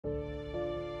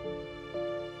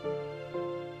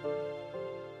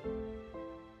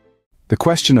The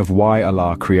question of why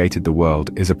Allah created the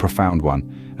world is a profound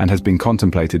one, and has been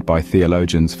contemplated by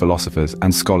theologians, philosophers,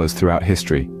 and scholars throughout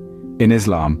history. In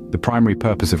Islam, the primary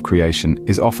purpose of creation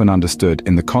is often understood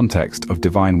in the context of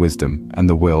divine wisdom and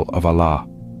the will of Allah.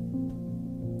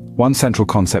 One central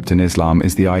concept in Islam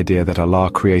is the idea that Allah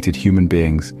created human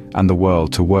beings and the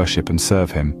world to worship and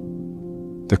serve Him.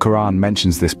 The Quran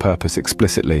mentions this purpose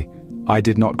explicitly. "I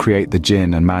did not create the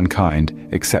jinn and mankind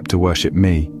except to worship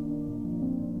me."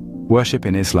 Worship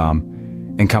in Islam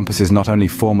encompasses not only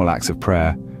formal acts of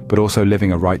prayer, but also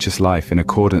living a righteous life in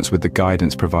accordance with the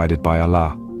guidance provided by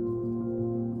Allah.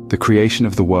 The creation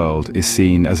of the world is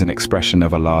seen as an expression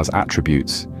of Allah's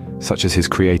attributes, such as His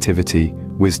creativity,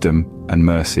 wisdom, and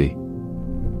mercy.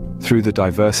 Through the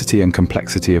diversity and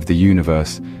complexity of the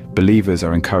universe, believers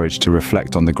are encouraged to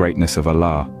reflect on the greatness of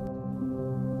Allah.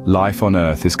 Life on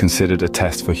earth is considered a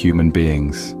test for human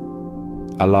beings.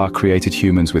 Allah created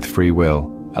humans with free will,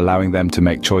 allowing them to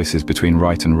make choices between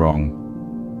right and wrong.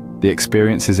 The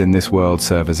experiences in this world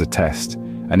serve as a test,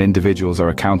 and individuals are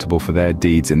accountable for their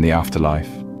deeds in the afterlife.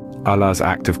 Allah's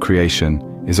act of creation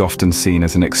is often seen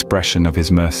as an expression of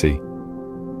His mercy.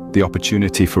 The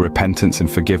opportunity for repentance and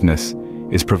forgiveness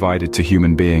is provided to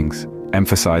human beings,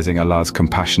 emphasizing Allah's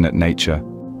compassionate nature.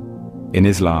 In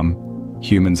Islam,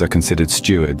 humans are considered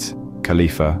stewards,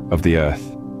 Khalifa, of the earth.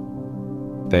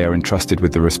 They are entrusted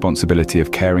with the responsibility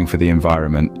of caring for the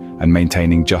environment and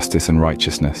maintaining justice and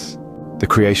righteousness. The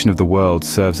creation of the world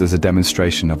serves as a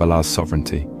demonstration of Allah's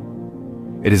sovereignty.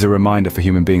 It is a reminder for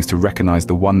human beings to recognize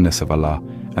the oneness of Allah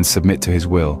and submit to His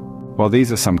will. While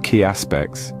these are some key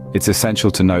aspects, it's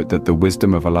essential to note that the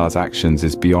wisdom of Allah's actions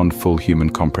is beyond full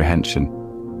human comprehension.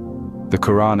 The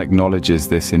Quran acknowledges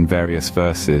this in various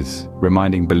verses,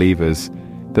 reminding believers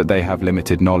that they have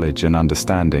limited knowledge and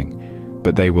understanding,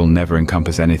 but they will never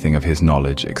encompass anything of His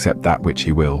knowledge except that which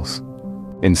He wills.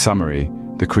 In summary,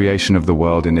 the creation of the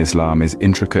world in Islam is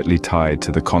intricately tied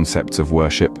to the concepts of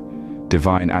worship,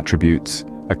 divine attributes,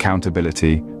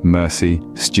 accountability, mercy,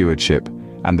 stewardship,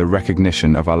 and the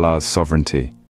recognition of Allah's sovereignty.